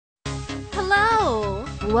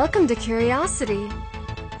Welcome to Curiosity.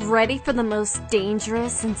 Ready for the most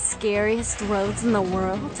dangerous and scariest roads in the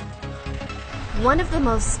world? One of the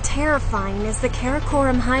most terrifying is the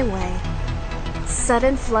Karakoram Highway.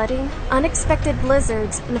 Sudden flooding, unexpected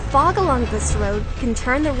blizzards, and fog along this road can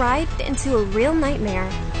turn the ride into a real nightmare.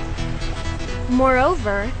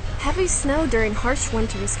 Moreover, heavy snow during harsh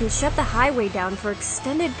winters can shut the highway down for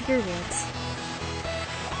extended periods.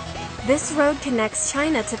 This road connects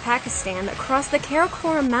China to Pakistan across the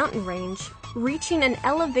Karakoram mountain range, reaching an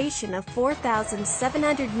elevation of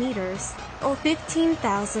 4,700 meters, or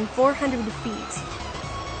 15,400 feet.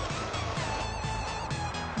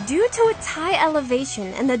 Due to its high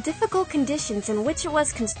elevation and the difficult conditions in which it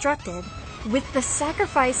was constructed, with the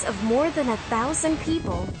sacrifice of more than 1,000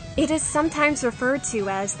 people, it is sometimes referred to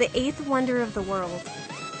as the eighth wonder of the world.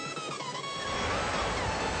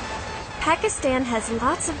 Pakistan has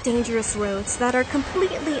lots of dangerous roads that are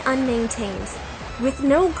completely unmaintained, with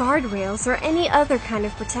no guardrails or any other kind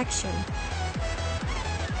of protection.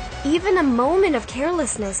 Even a moment of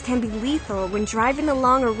carelessness can be lethal when driving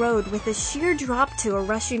along a road with a sheer drop to a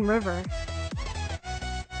rushing river.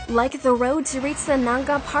 Like the road to reach the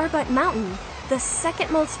Nanga Parbat mountain, the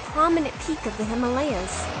second most prominent peak of the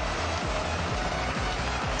Himalayas.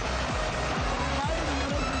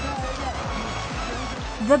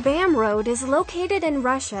 The BAM Road is located in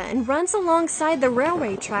Russia and runs alongside the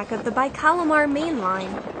railway track of the Baikal Main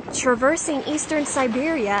Line, traversing eastern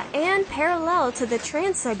Siberia and parallel to the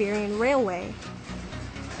Trans-Siberian Railway.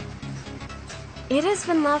 It has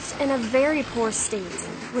been left in a very poor state,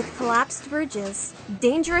 with collapsed bridges,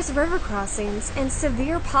 dangerous river crossings, and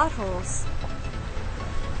severe potholes.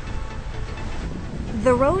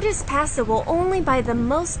 The road is passable only by the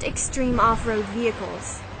most extreme off-road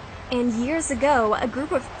vehicles. And years ago, a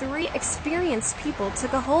group of 3 experienced people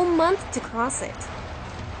took a whole month to cross it.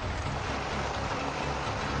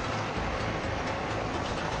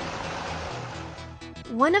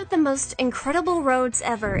 One of the most incredible roads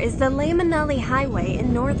ever is the Leh Manali Highway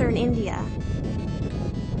in northern India.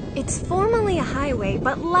 It's formally a highway,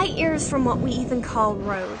 but light years from what we even call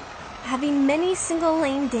road, having many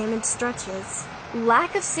single-lane damaged stretches,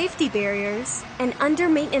 lack of safety barriers, and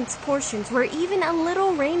under-maintenance portions where even a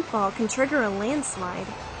little rainfall can trigger a landslide.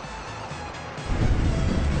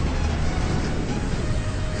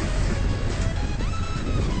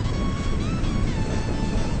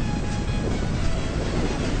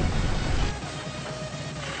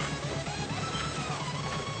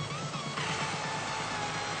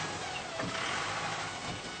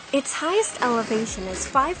 Its highest elevation is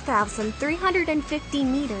 5,350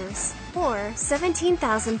 meters, or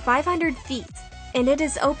 17,500 feet, and it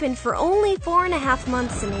is open for only 4.5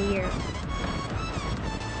 months in a year.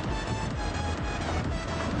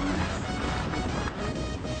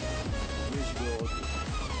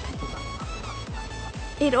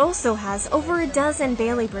 It also has over a dozen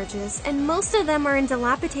Bailey bridges, and most of them are in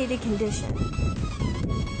dilapidated condition.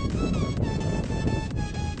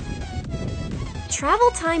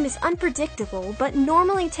 Travel time is unpredictable, but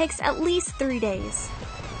normally takes at least 3 days.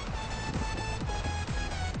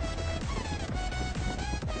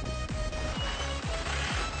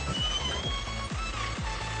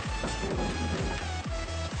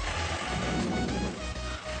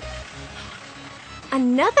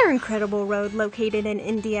 Another incredible road located in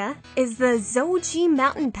India is the Zoji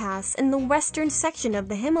Mountain Pass in the western section of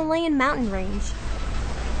the Himalayan mountain range.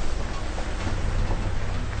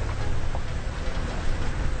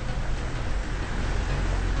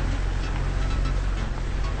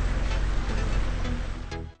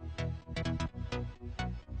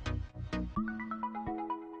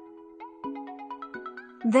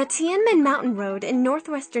 The Tianmen Mountain Road in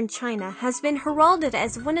northwestern China has been heralded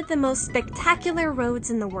as one of the most spectacular roads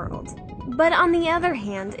in the world. But on the other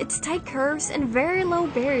hand, its tight curves and very low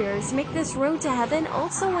barriers make this road to heaven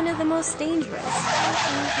also one of the most dangerous.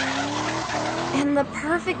 And the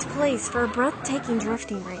perfect place for a breathtaking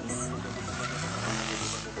drifting race.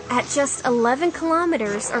 At just 11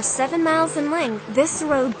 kilometers or 7 miles in length, this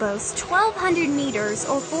road boasts 1,200 meters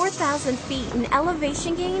or 4,000 feet in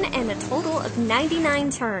elevation gain and a total of 99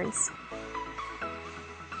 turns.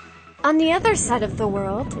 On the other side of the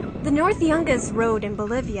world, the North Yungas Road in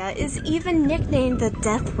Bolivia is even nicknamed the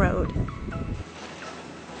Death Road.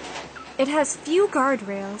 It has few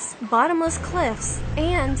guardrails, bottomless cliffs,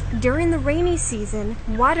 and, during the rainy season,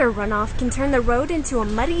 water runoff can turn the road into a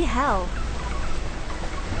muddy hell.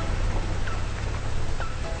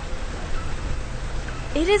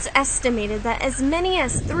 It is estimated that as many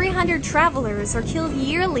as 300 travelers are killed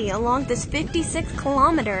yearly along this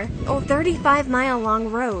 56-kilometer or 35-mile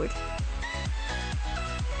long road.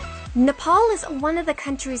 Nepal is one of the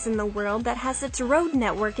countries in the world that has its road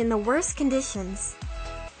network in the worst conditions,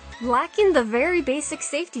 lacking the very basic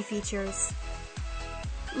safety features.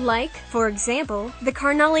 Like, for example, the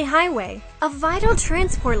Karnali Highway, a vital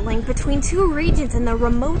transport link between two regions in the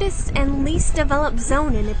remotest and least developed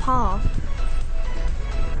zone in Nepal.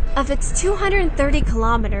 Of its 230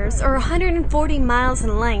 kilometers or 140 miles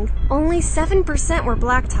in length, only 7% were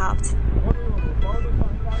blacktopped.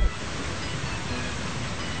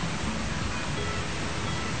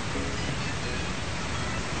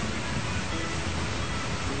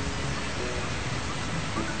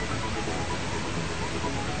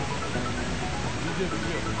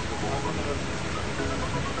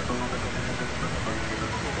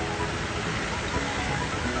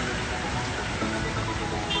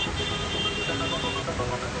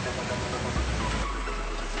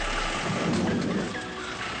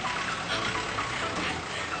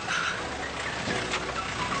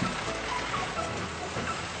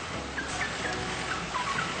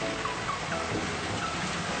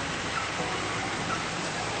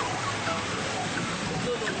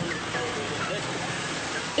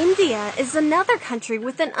 India is another country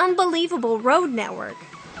with an unbelievable road network.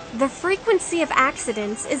 The frequency of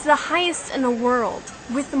accidents is the highest in the world,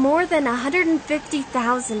 with more than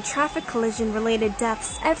 150,000 traffic collision-related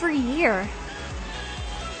deaths every year.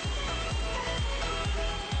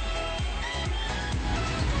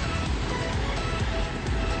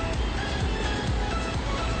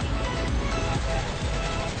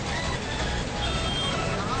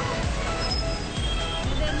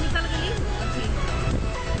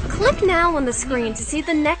 Click now on the screen to see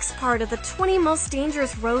the next part of the 20 most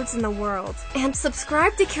dangerous roads in the world, and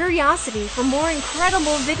subscribe to Curiosity for more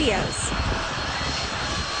incredible videos.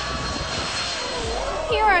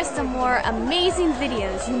 Here are some more amazing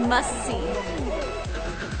videos you must see.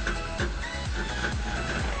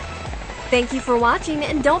 Thank you for watching,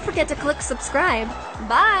 and don't forget to click subscribe.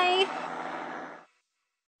 Bye!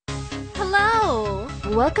 Hello!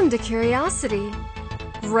 Welcome to Curiosity.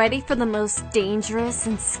 Ready for the most dangerous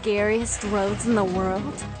and scariest roads in the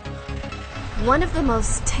world? One of the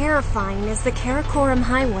most terrifying is the Karakoram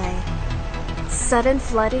Highway. Sudden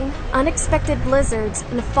flooding, unexpected blizzards,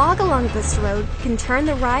 and fog along this road can turn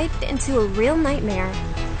the ride into a real nightmare.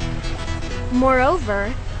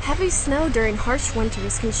 Moreover, heavy snow during harsh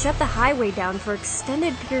winters can shut the highway down for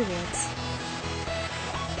extended periods.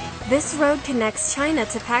 This road connects China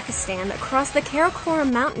to Pakistan across the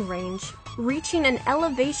Karakoram mountain range, reaching an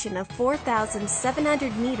elevation of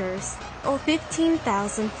 4,700 meters or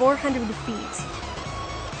 15,400 feet.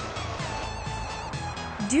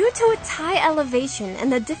 Due to its high elevation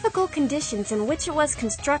and the difficult conditions in which it was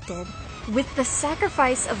constructed, with the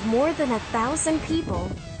sacrifice of more than 1,000 people,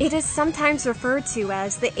 it is sometimes referred to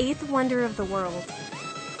as the eighth wonder of the world.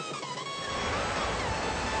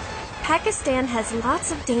 Pakistan has lots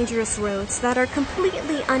of dangerous roads that are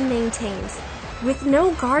completely unmaintained, with no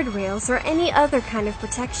guardrails or any other kind of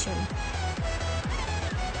protection.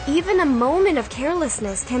 Even a moment of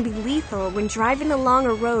carelessness can be lethal when driving along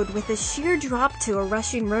a road with a sheer drop to a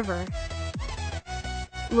rushing river.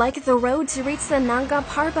 Like the road to reach the Nanga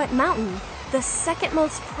Parbat mountain, the second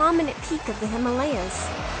most prominent peak of the Himalayas.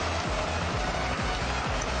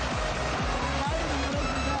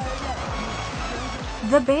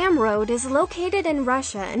 The BAM Road is located in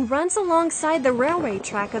Russia and runs alongside the railway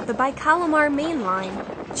track of the Baikal Main Line,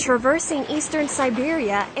 traversing eastern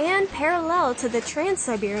Siberia and parallel to the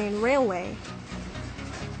Trans-Siberian Railway.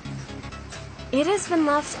 It has been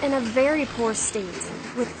left in a very poor state,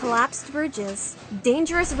 with collapsed bridges,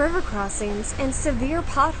 dangerous river crossings, and severe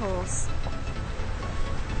potholes.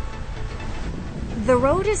 The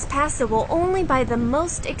road is passable only by the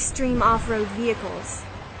most extreme off-road vehicles.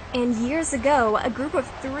 And years ago, a group of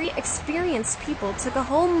 3 experienced people took a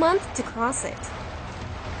whole month to cross it.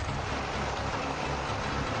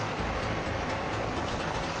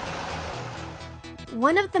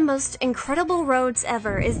 One of the most incredible roads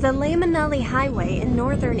ever is the Leh Manali Highway in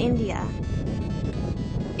northern India.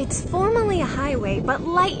 It's formally a highway, but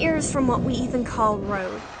light years from what we even call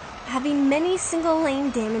road, having many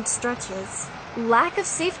single-lane damaged stretches, lack of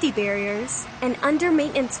safety barriers, and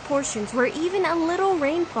under-maintenance portions where even a little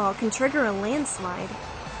rainfall can trigger a landslide.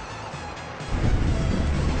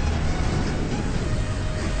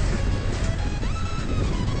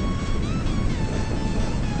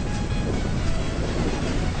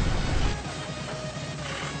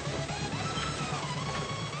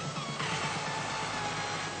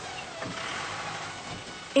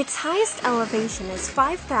 Its highest elevation is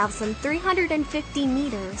 5,350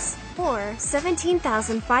 meters, or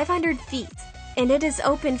 17,500 feet, and it is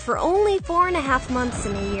open for only 4.5 months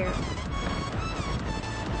in a year.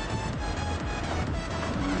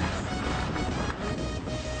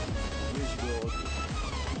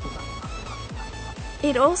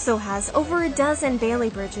 It also has over a dozen Bailey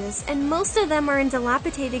bridges, and most of them are in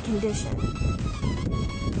dilapidated condition.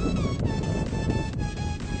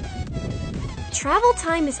 Travel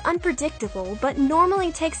time is unpredictable, but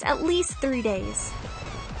normally takes at least 3 days.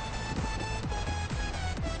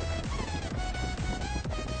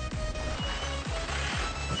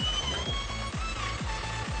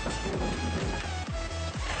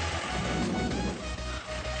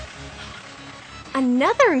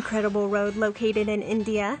 Another incredible road located in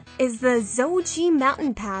India is the Zoji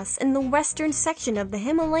mountain pass in the western section of the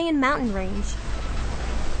Himalayan mountain range.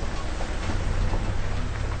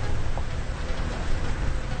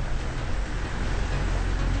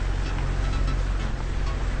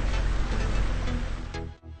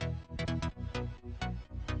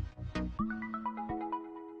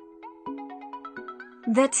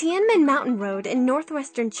 The Tianmen Mountain Road in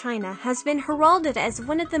northwestern China has been heralded as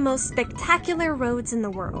one of the most spectacular roads in the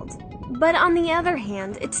world. But on the other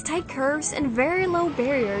hand, its tight curves and very low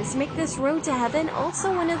barriers make this road to heaven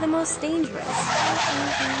also one of the most dangerous.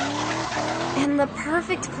 And the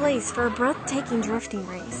perfect place for a breathtaking drifting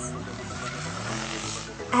race.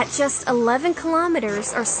 At just 11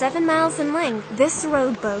 kilometers or 7 miles in length, this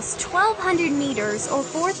road boasts 1,200 meters or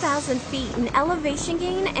 4,000 feet in elevation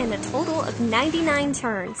gain and a total of 99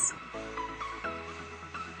 turns.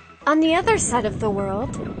 On the other side of the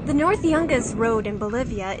world, the North Yungas Road in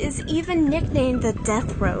Bolivia is even nicknamed the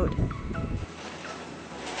Death Road.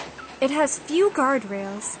 It has few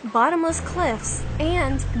guardrails, bottomless cliffs,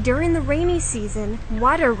 and, during the rainy season,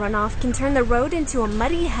 water runoff can turn the road into a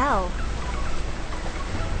muddy hell.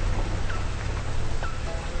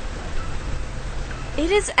 It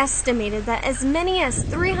is estimated that as many as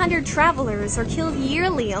 300 travelers are killed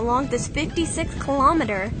yearly along this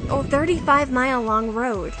 56-kilometer or 35-mile-long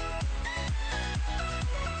road.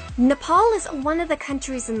 Nepal is one of the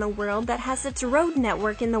countries in the world that has its road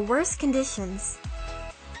network in the worst conditions,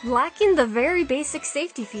 lacking the very basic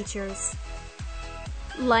safety features.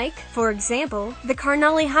 Like, for example, the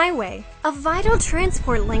Karnali Highway, a vital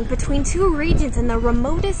transport link between two regions in the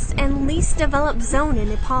remotest and least developed zone in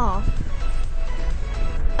Nepal.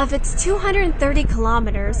 Of its 230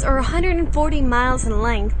 kilometers or 140 miles in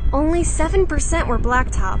length, only 7% were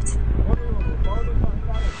blacktopped.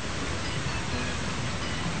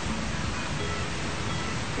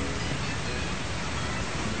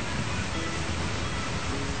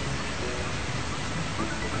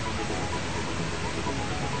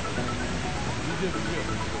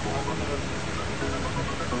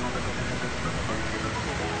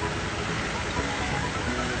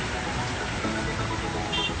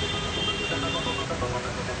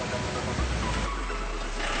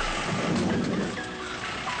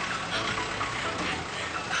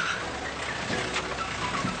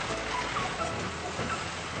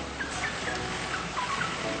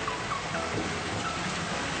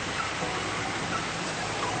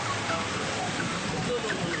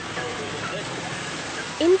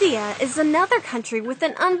 India is another country with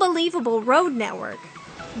an unbelievable road network.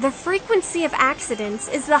 The frequency of accidents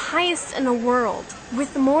is the highest in the world,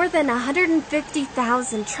 with more than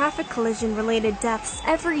 150,000 traffic collision-related deaths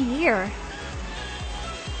every year.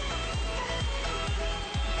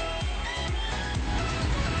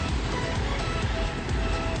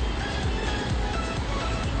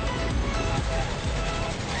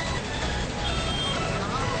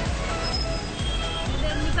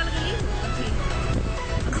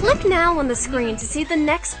 Click now on the screen to see the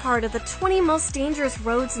next part of the 20 most dangerous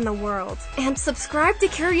roads in the world, and subscribe to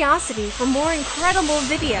Curiosity for more incredible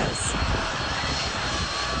videos.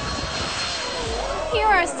 Here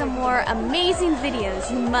are some more amazing videos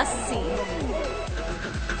you must see.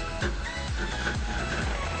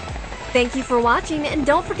 Thank you for watching, and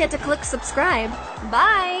don't forget to click subscribe.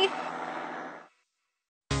 Bye!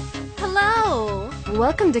 Hello!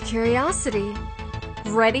 Welcome to Curiosity.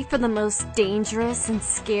 Ready for the most dangerous and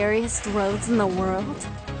scariest roads in the world?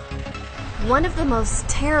 One of the most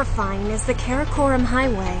terrifying is the Karakoram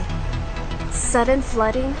Highway. Sudden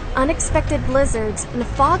flooding, unexpected blizzards, and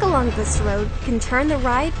fog along this road can turn the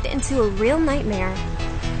ride into a real nightmare.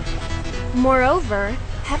 Moreover,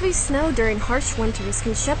 heavy snow during harsh winters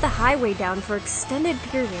can shut the highway down for extended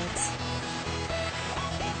periods.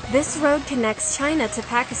 This road connects China to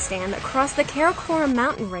Pakistan across the Karakoram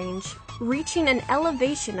mountain range, reaching an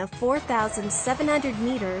elevation of 4,700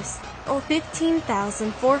 meters or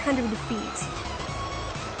 15,400 feet.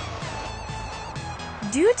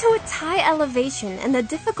 Due to its high elevation and the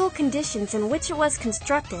difficult conditions in which it was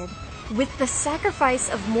constructed, with the sacrifice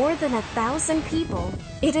of more than 1,000 people,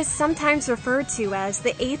 it is sometimes referred to as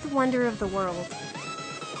the eighth wonder of the world.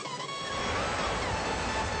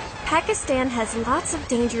 Pakistan has lots of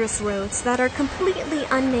dangerous roads that are completely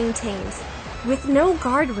unmaintained, with no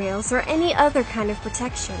guardrails or any other kind of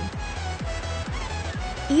protection.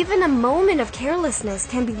 Even a moment of carelessness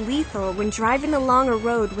can be lethal when driving along a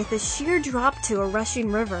road with a sheer drop to a rushing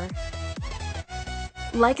river.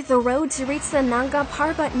 Like the road to reach the Nanga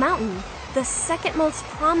Parbat mountain, the second most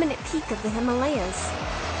prominent peak of the Himalayas.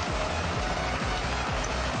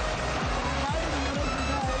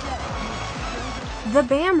 The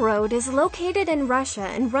BAM Road is located in Russia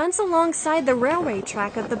and runs alongside the railway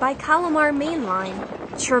track of the Baikal-Amur Main Line,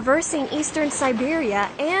 traversing eastern Siberia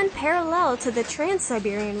and parallel to the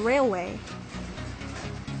Trans-Siberian Railway.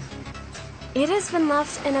 It has been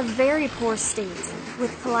left in a very poor state,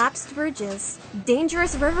 with collapsed bridges,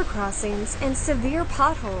 dangerous river crossings, and severe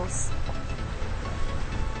potholes.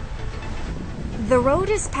 The road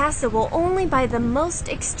is passable only by the most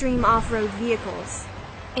extreme off-road vehicles.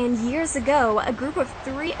 And years ago, a group of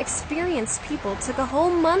 3 experienced people took a whole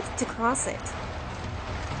month to cross it.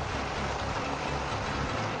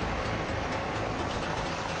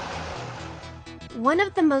 One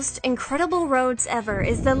of the most incredible roads ever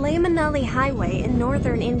is the Leh-Manali Highway in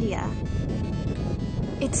northern India.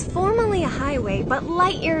 It's formally a highway, but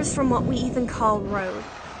light years from what we even call road,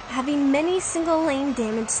 having many single-lane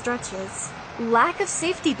damaged stretches, lack of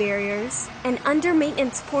safety barriers, and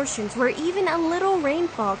under-maintenance portions where even a little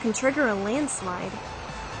rainfall can trigger a landslide.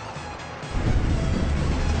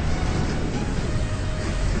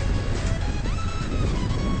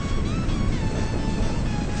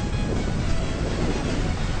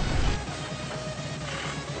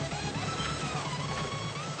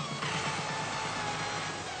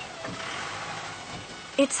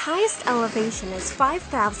 Its highest elevation is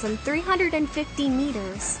 5,350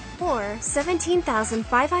 meters, or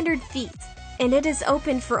 17,500 feet, and it is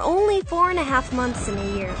open for only 4.5 months in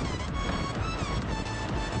a year.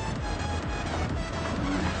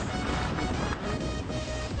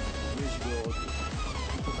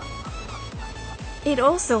 It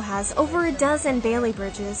also has over a dozen Bailey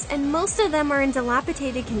bridges, and most of them are in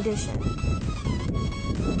dilapidated condition.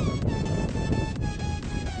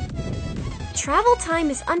 Travel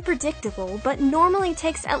time is unpredictable, but normally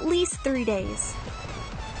takes at least 3 days.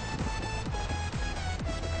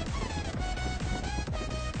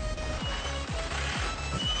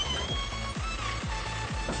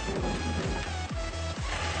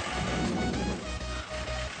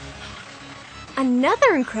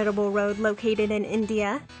 Another incredible road located in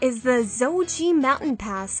India is the Zoji Mountain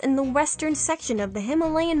Pass in the western section of the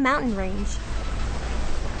Himalayan mountain range.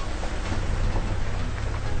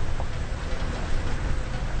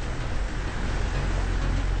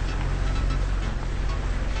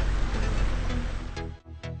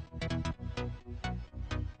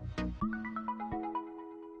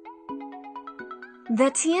 The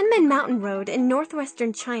Tianmen Mountain Road in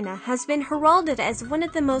northwestern China has been heralded as one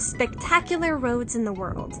of the most spectacular roads in the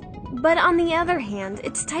world. But on the other hand,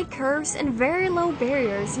 its tight curves and very low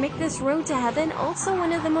barriers make this road to heaven also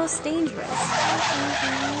one of the most dangerous.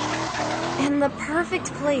 And the perfect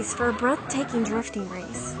place for a breathtaking drifting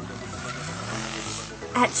race.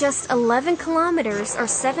 At just 11 kilometers or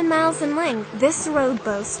 7 miles in length, this road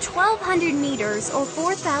boasts 1,200 meters or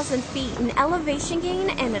 4,000 feet in elevation gain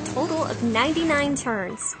and a total of 99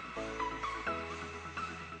 turns.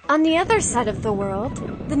 On the other side of the world,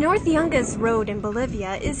 the North Yungas Road in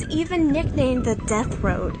Bolivia is even nicknamed the Death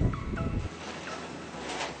Road.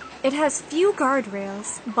 It has few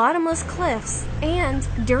guardrails, bottomless cliffs, and,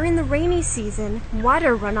 during the rainy season,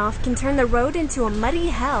 water runoff can turn the road into a muddy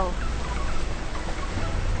hell.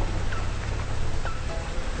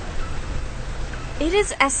 It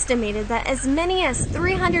is estimated that as many as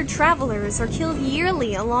 300 travelers are killed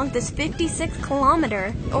yearly along this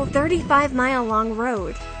 56-kilometer or 35-mile-long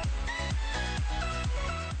road.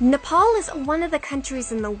 Nepal is one of the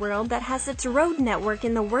countries in the world that has its road network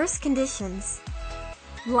in the worst conditions,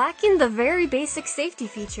 lacking the very basic safety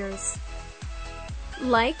features.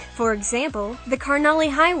 Like, for example, the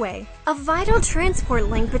Karnali Highway, a vital transport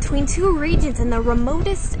link between 2 regions in the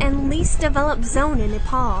remotest and least developed zone in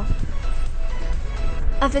Nepal.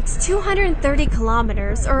 Of its 230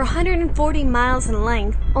 kilometers or 140 miles in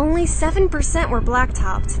length, only 7% were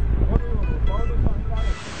blacktopped.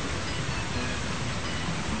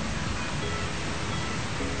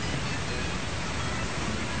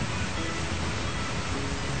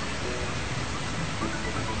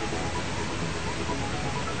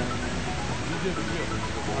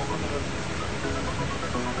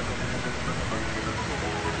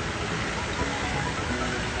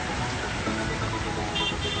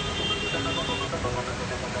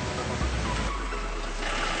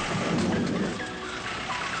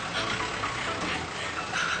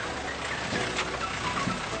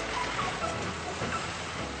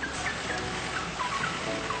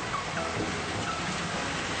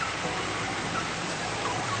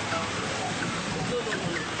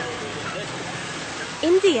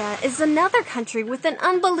 India is another country with an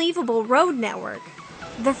unbelievable road network.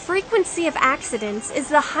 The frequency of accidents is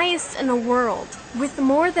the highest in the world, with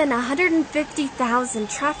more than 150,000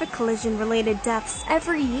 traffic collision-related deaths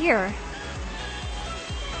every year.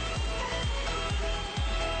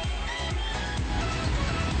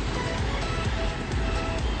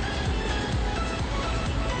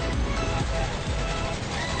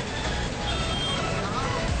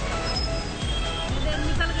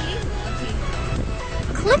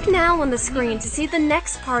 Click now on the screen to see the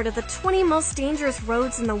next part of the 20 most dangerous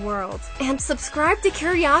roads in the world, and subscribe to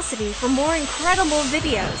Curiosity for more incredible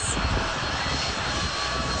videos.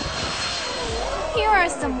 Here are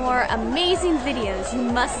some more amazing videos you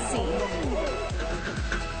must see.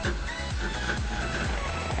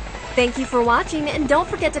 Thank you for watching, and don't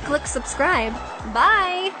forget to click subscribe.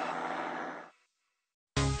 Bye!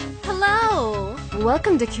 Hello!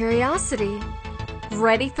 Welcome to Curiosity.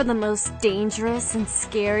 Ready for the most dangerous and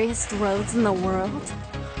scariest roads in the world?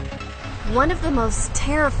 One of the most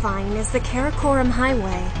terrifying is the Karakoram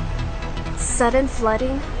Highway. Sudden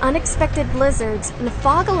flooding, unexpected blizzards, and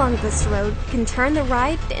fog along this road can turn the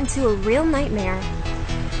ride into a real nightmare.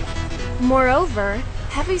 Moreover,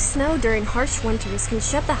 heavy snow during harsh winters can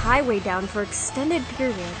shut the highway down for extended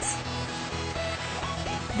periods.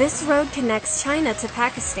 This road connects China to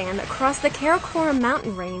Pakistan across the Karakoram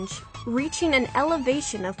mountain range, reaching an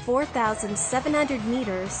elevation of 4,700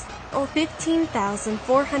 meters, or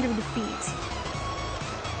 15,400 feet.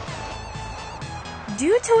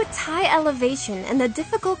 Due to its high elevation and the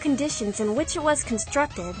difficult conditions in which it was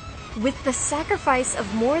constructed, with the sacrifice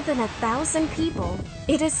of more than 1,000 people,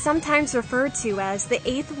 it is sometimes referred to as the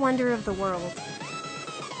eighth wonder of the world.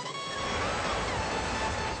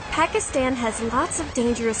 Pakistan has lots of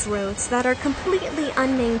dangerous roads that are completely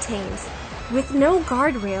unmaintained, with no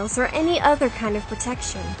guardrails or any other kind of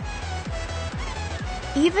protection.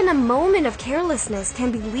 Even a moment of carelessness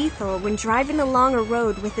can be lethal when driving along a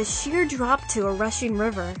road with a sheer drop to a rushing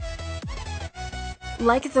river.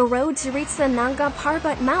 Like the road to reach the Nanga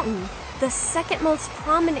Parbat mountain, the second most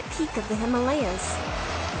prominent peak of the Himalayas.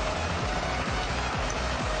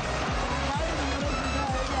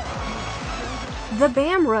 The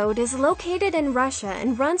BAM Road is located in Russia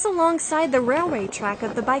and runs alongside the railway track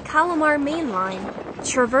of the Baikal-Amur Main Line,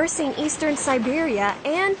 traversing eastern Siberia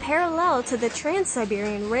and parallel to the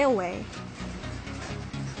Trans-Siberian Railway.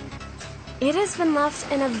 It has been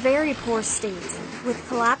left in a very poor state, with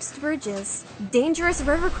collapsed bridges, dangerous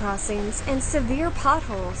river crossings, and severe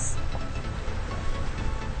potholes.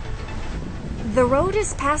 The road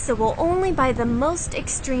is passable only by the most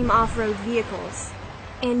extreme off-road vehicles.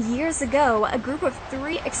 And years ago, a group of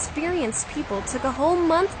 3 experienced people took a whole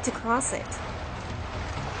month to cross it.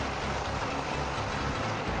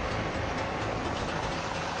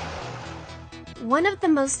 One of the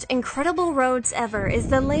most incredible roads ever is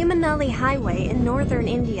the Leh-Manali Highway in northern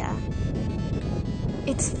India.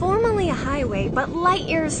 It's formally a highway, but light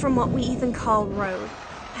years from what we even call road,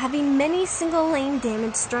 having many single-lane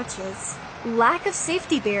damaged stretches, lack of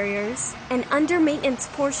safety barriers, and under-maintenance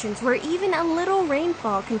portions where even a little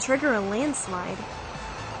rainfall can trigger a landslide.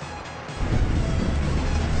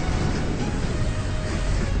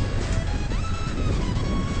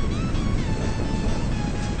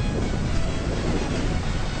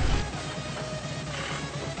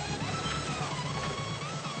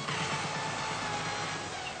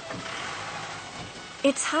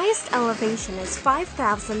 Its highest elevation is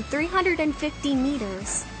 5,350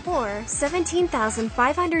 meters, or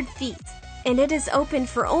 17,500 feet, and it is open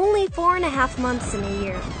for only 4.5 months in a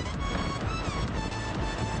year.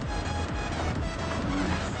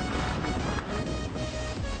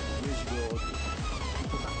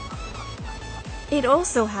 It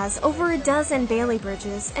also has over a dozen Bailey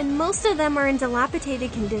bridges, and most of them are in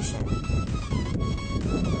dilapidated condition.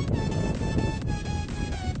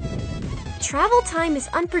 Travel time is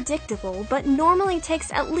unpredictable, but normally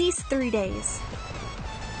takes at least 3 days.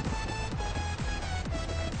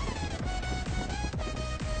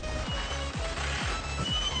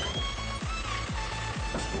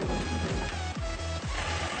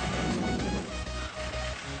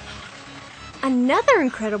 Another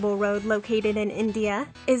incredible road located in India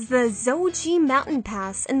is the Zoji mountain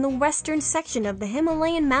pass in the western section of the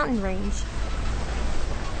Himalayan mountain range.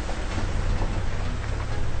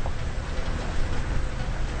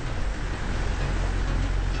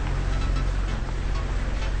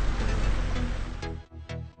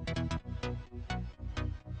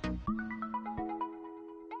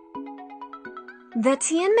 The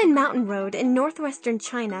Tianmen Mountain Road in northwestern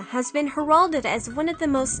China has been heralded as one of the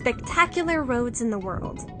most spectacular roads in the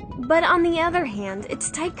world. But on the other hand,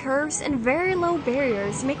 its tight curves and very low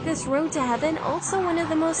barriers make this road to heaven also one of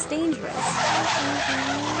the most dangerous.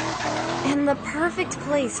 And the perfect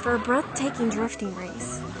place for a breathtaking drifting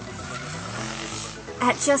race.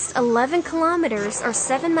 At just 11 kilometers or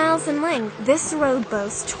 7 miles in length, this road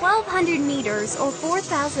boasts 1,200 meters or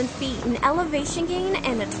 4,000 feet in elevation gain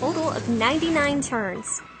and a total of 99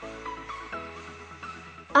 turns.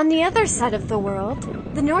 On the other side of the world,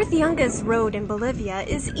 the North Yungas Road in Bolivia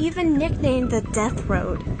is even nicknamed the Death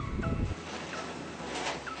Road.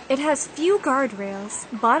 It has few guardrails,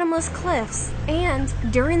 bottomless cliffs, and,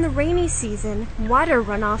 during the rainy season, water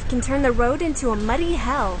runoff can turn the road into a muddy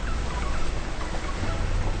hell.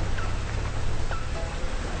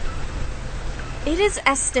 It is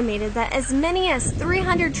estimated that as many as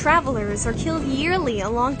 300 travelers are killed yearly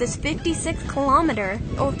along this 56-kilometer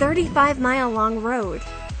or 35-mile-long road.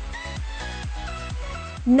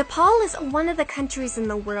 Nepal is one of the countries in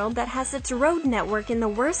the world that has its road network in the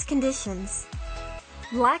worst conditions,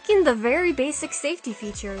 lacking the very basic safety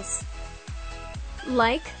features.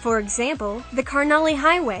 Like, for example, the Karnali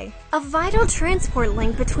Highway, a vital transport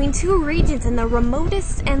link between two regions in the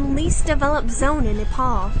remotest and least developed zone in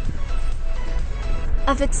Nepal.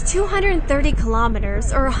 Of its 230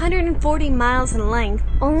 kilometers or 140 miles in length,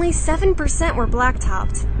 only 7% were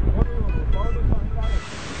blacktopped.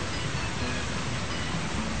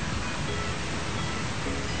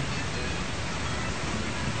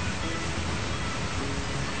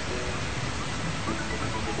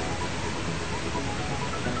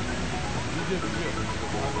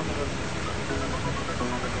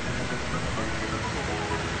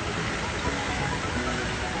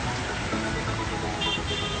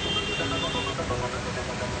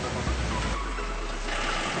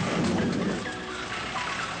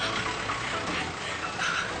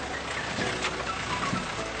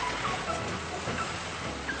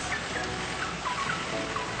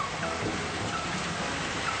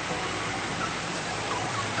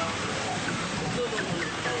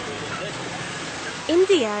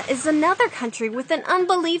 India is another country with an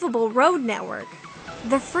unbelievable road network.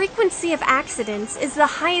 The frequency of accidents is the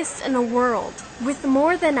highest in the world, with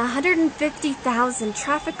more than 150,000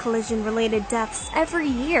 traffic collision-related deaths every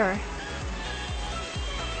year.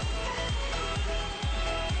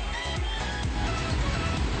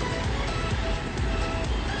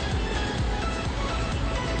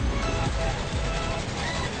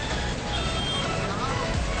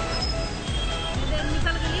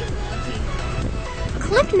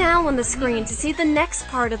 Click now on the screen to see the next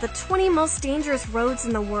part of the 20 most dangerous roads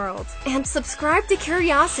in the world, and subscribe to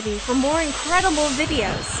Curiosity for more incredible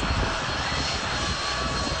videos.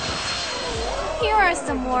 Here are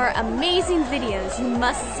some more amazing videos you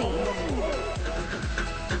must see.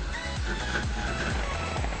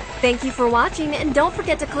 Thank you for watching, and don't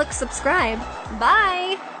forget to click subscribe.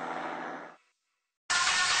 Bye! 1,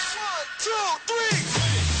 2, 3.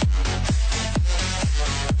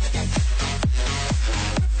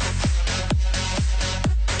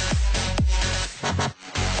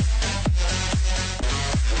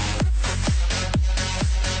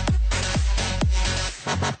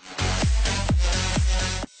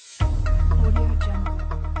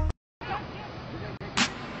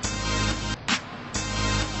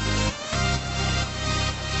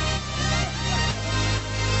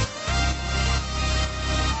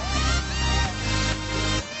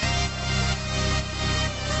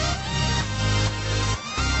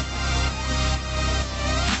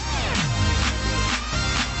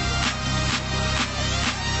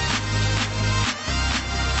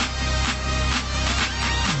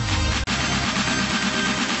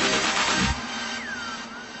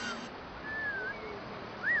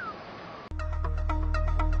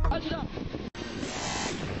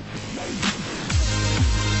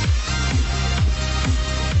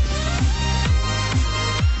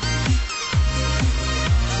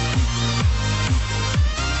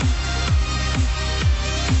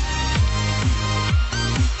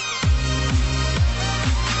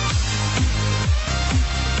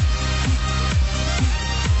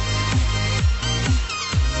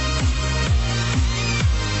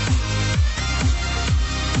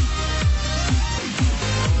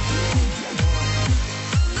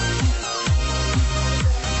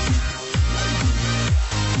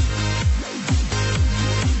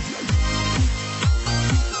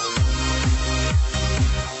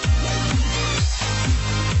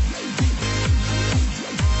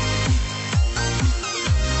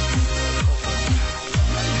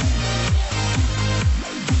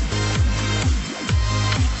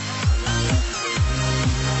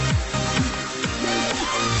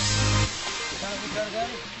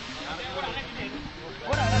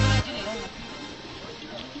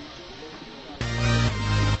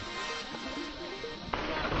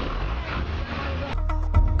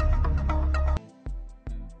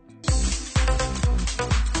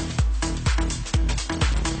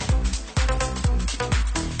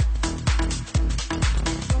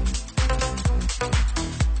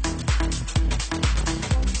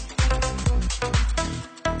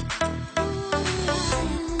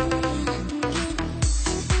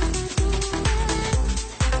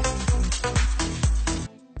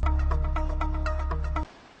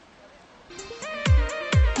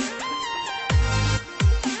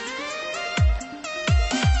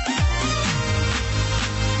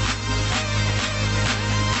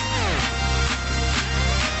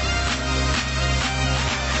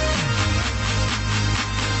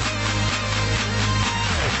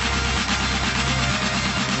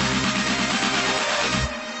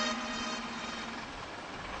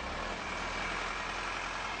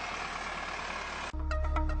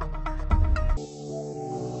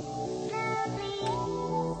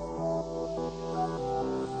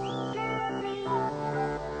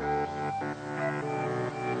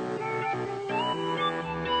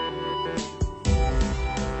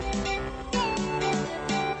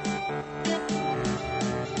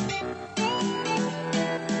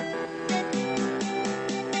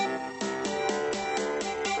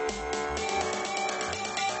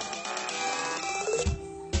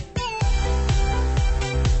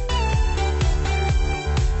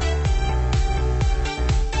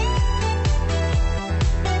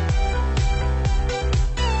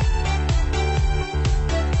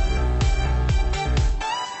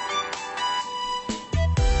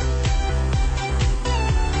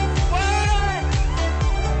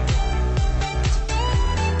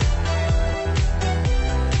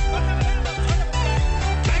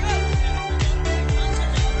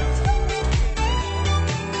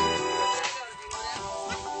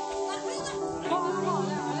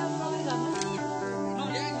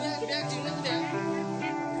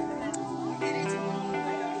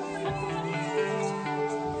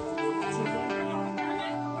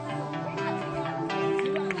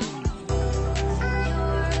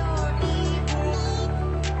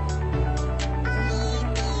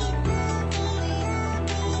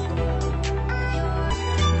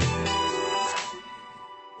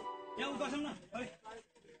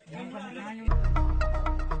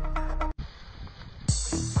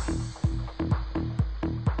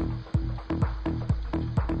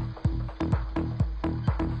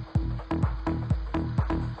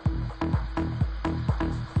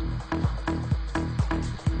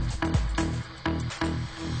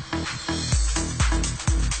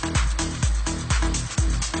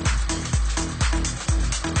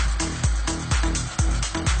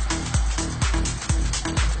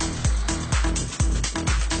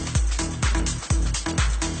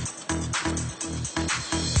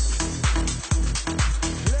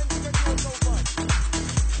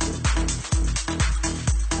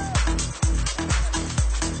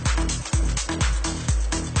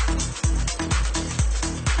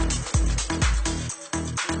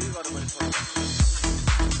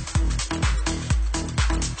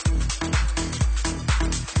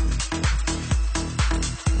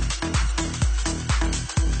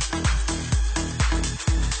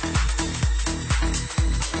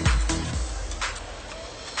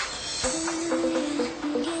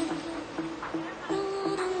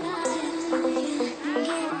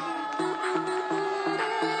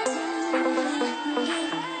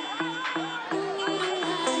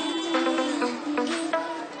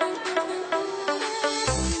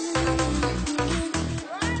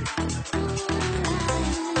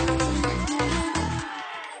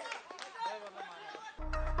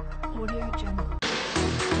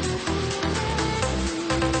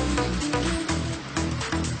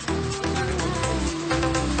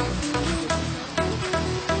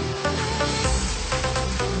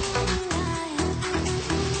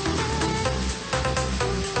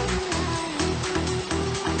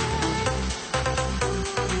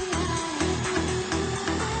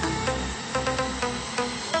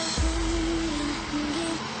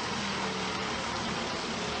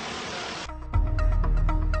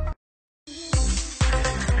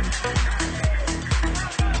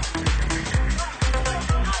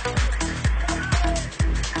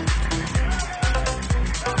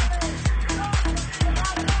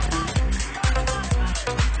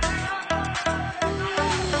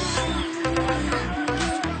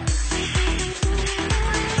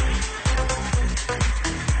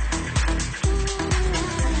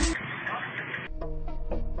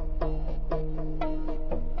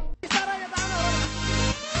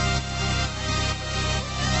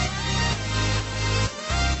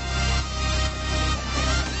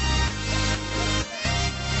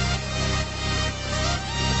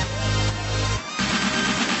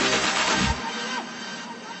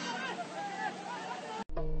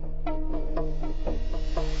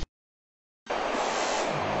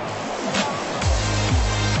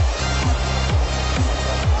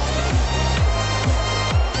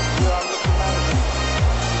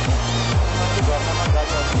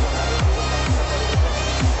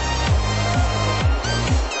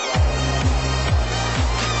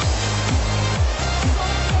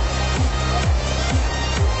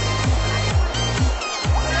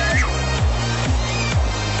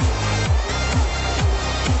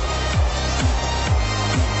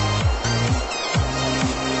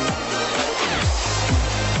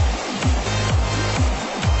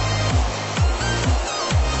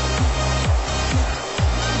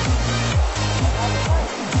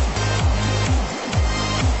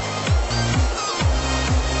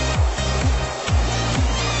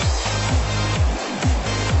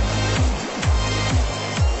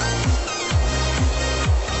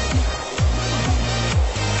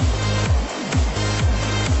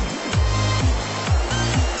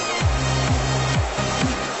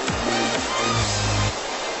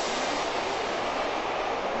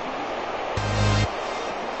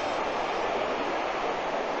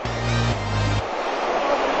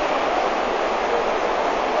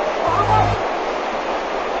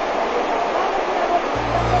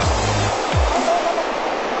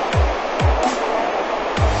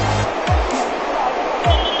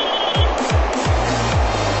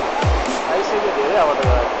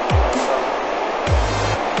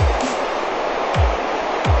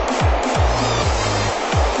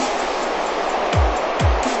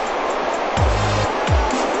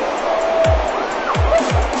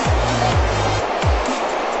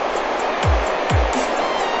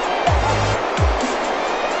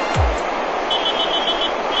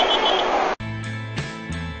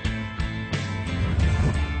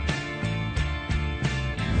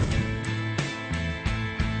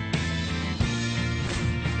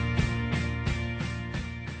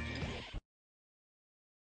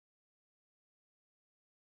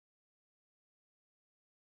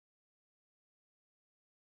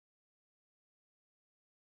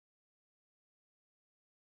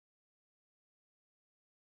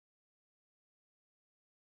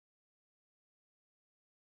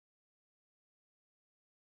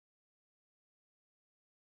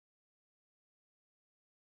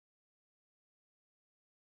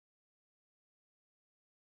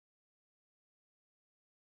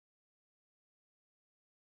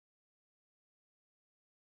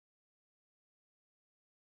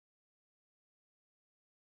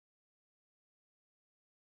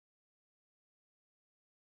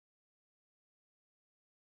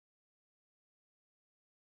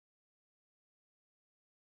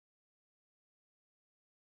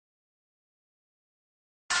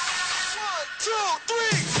 two, three.